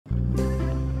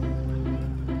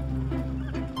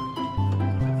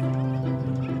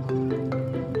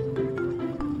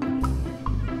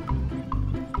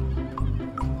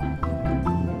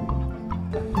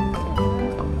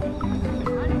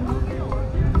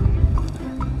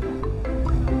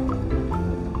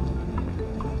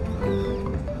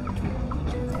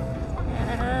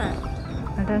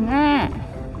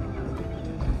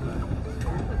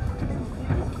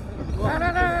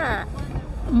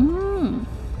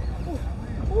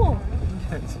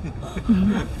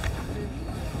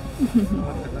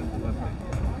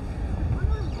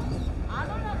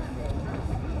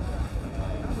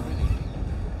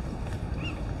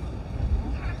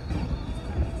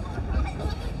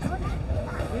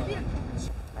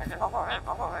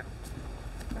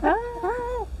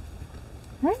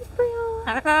이뻐요.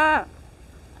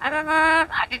 아랑아,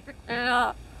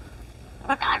 맛있어요.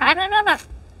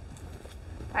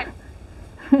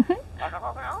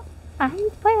 아랑아, 아,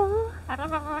 이뻐요.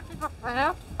 아랑아,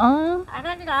 씹었어요?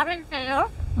 아랑이가 알아주세요.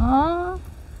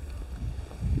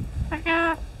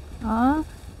 가자.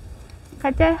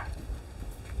 가자.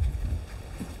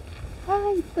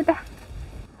 아, 이쁘다.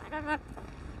 아랑아.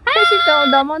 3시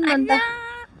좀 넘었는다.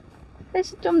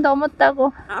 3시 좀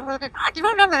넘었다고. 아직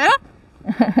올라가요?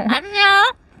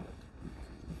 안녕.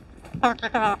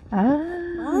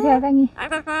 우리 아랑이.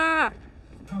 아랑아.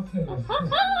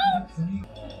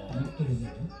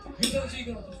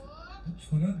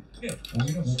 저는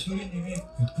오히려 목소리님이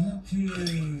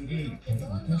베트남트를 거의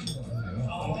못하신 것 같아요.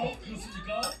 그렇습니까?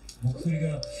 목소리가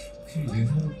확실히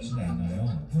예사롭진 않아요.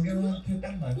 성경한테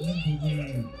딱 맞는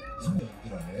곡을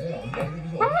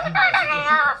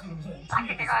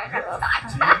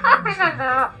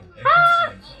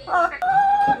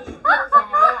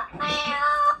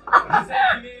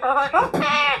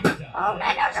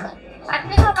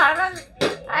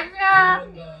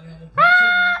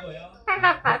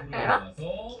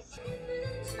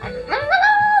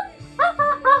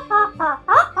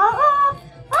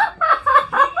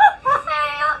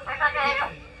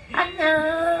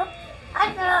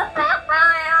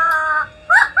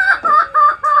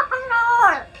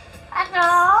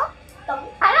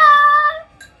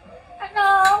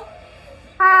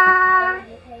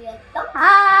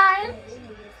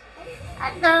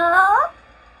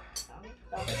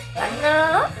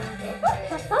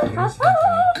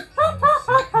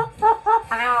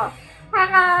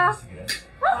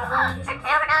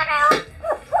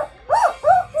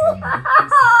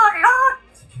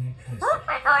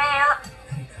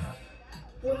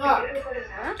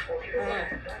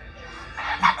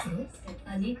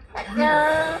아니,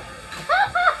 알아요.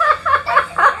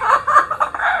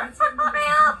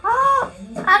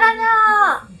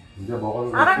 이제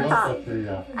먹으면 알았다.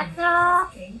 쉬었다가.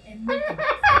 안녕.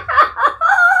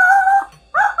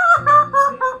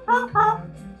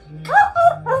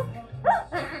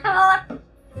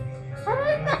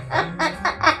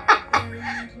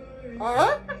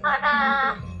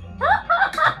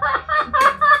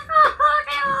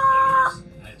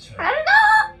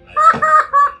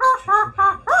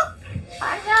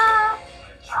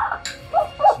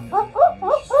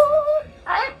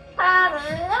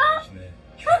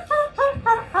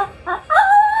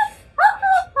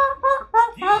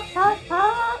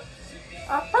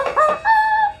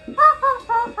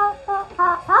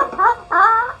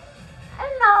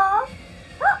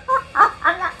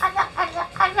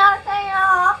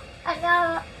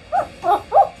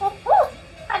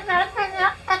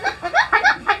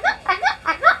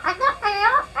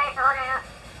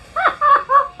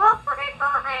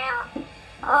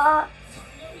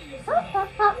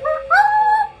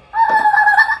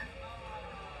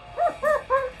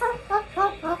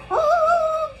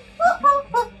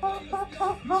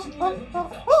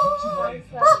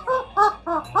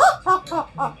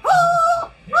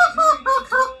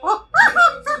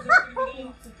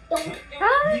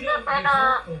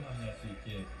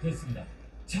 됐습니다.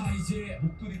 자, 이제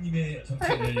목도리님의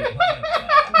정체를 확인합니다.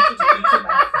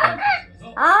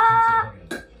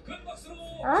 큰 박수로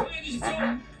청해 주십시오.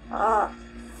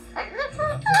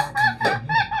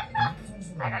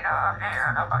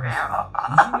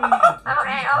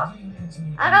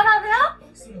 알아봐요?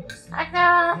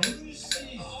 안녕.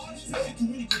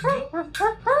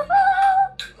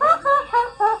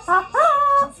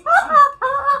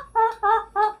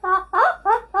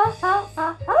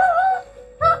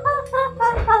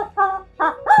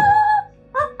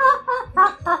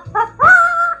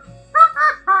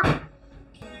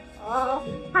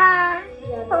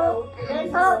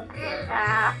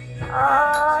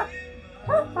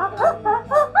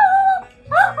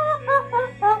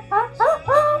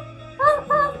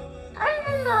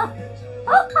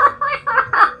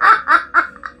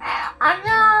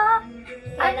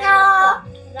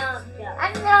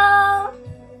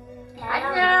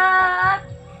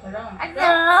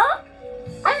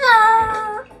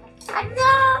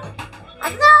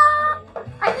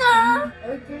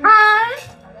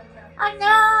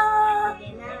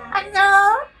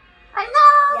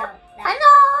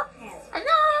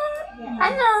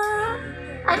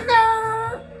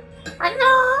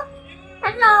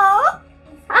 안녕.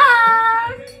 하이.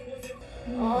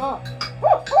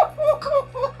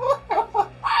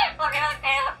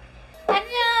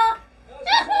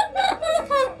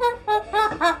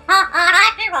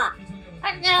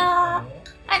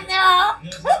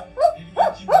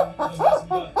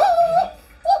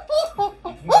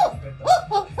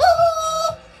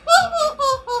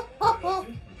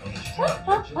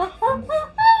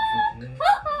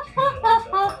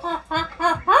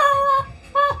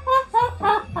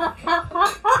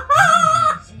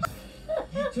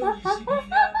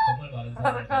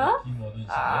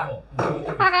 계시네요.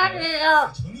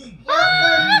 사랑해요.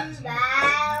 저는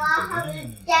나와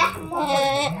함께.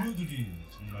 동료들이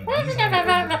정말 많이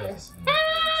생각을 했습니다.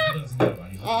 중요한 생각을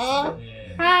많이 하셨어요.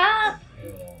 네.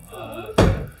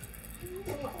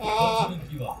 저는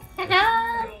귀가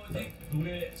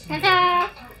노래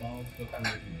마음껏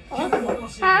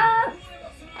보여드립니다.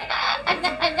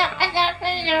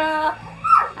 안녕하세요.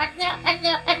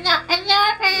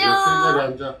 안녕하세요.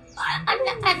 앉아.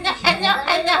 안녕하세요.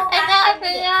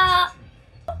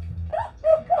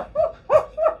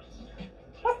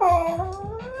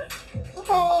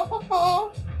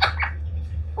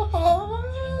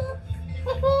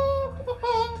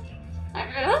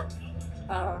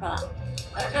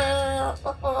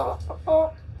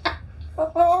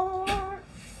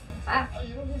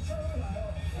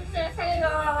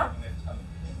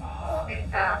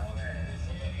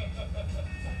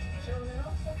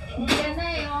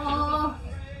 괜찮아요.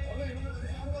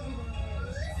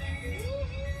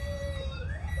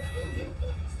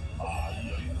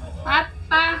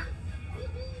 아빠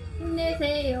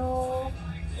힘내세요.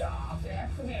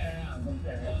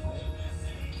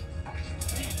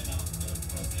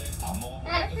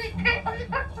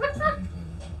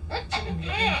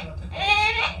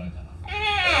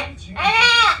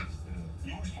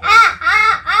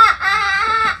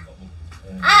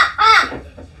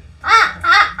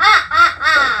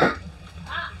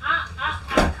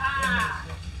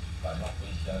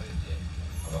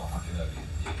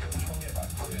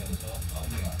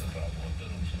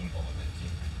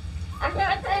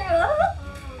 안녕하세요.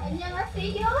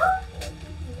 안녕하세요.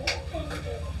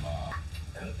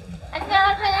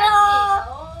 안녕하세요.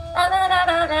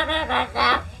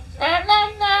 라라라라라라라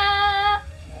라라라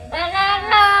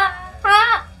라라라 하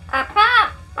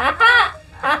아하 아하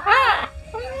아하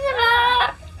힘들어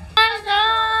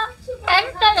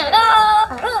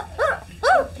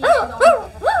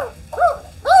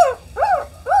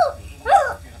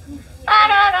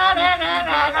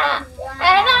라라라라라라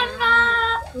라라라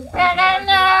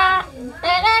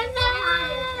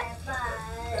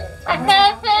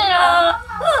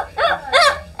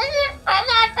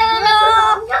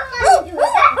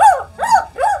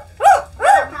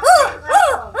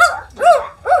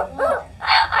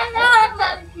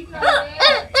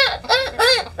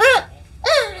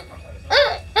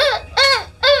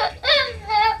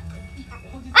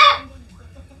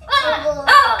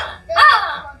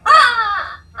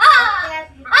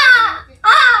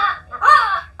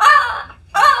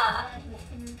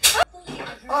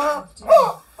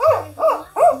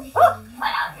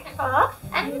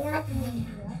안녕하세요.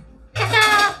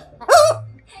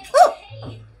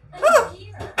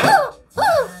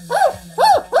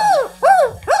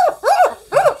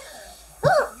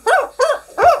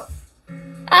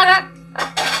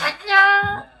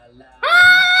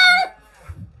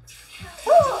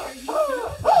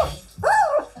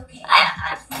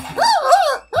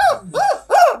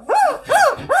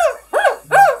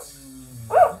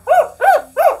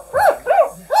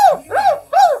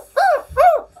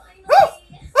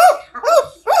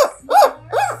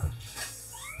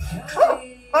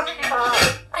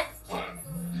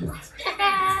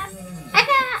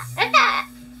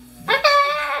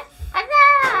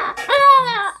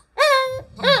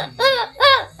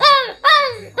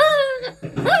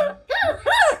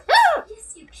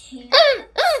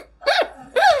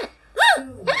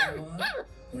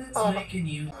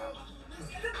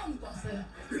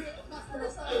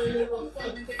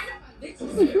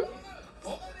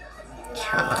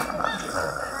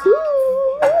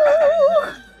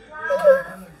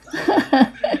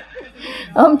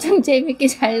 엄청 재밌게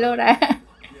잘 놀아.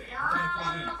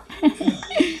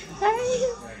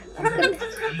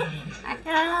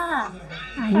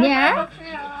 아니야?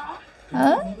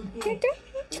 어?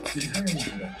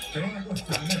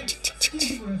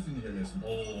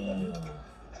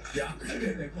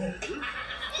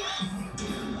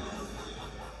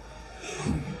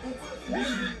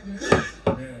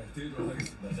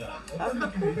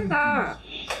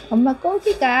 엄마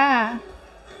꼬기가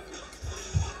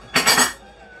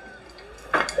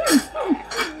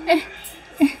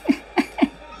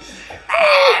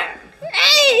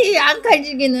에이, 안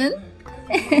가지기는.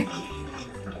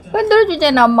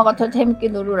 흔들어주잖아. 엄마가 더 재밌게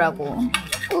놀으라고.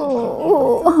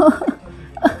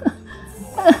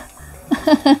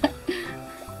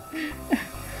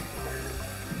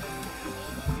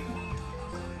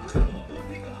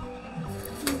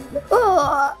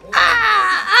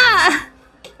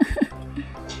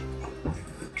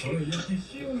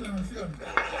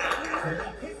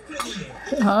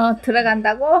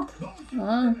 들어간다고?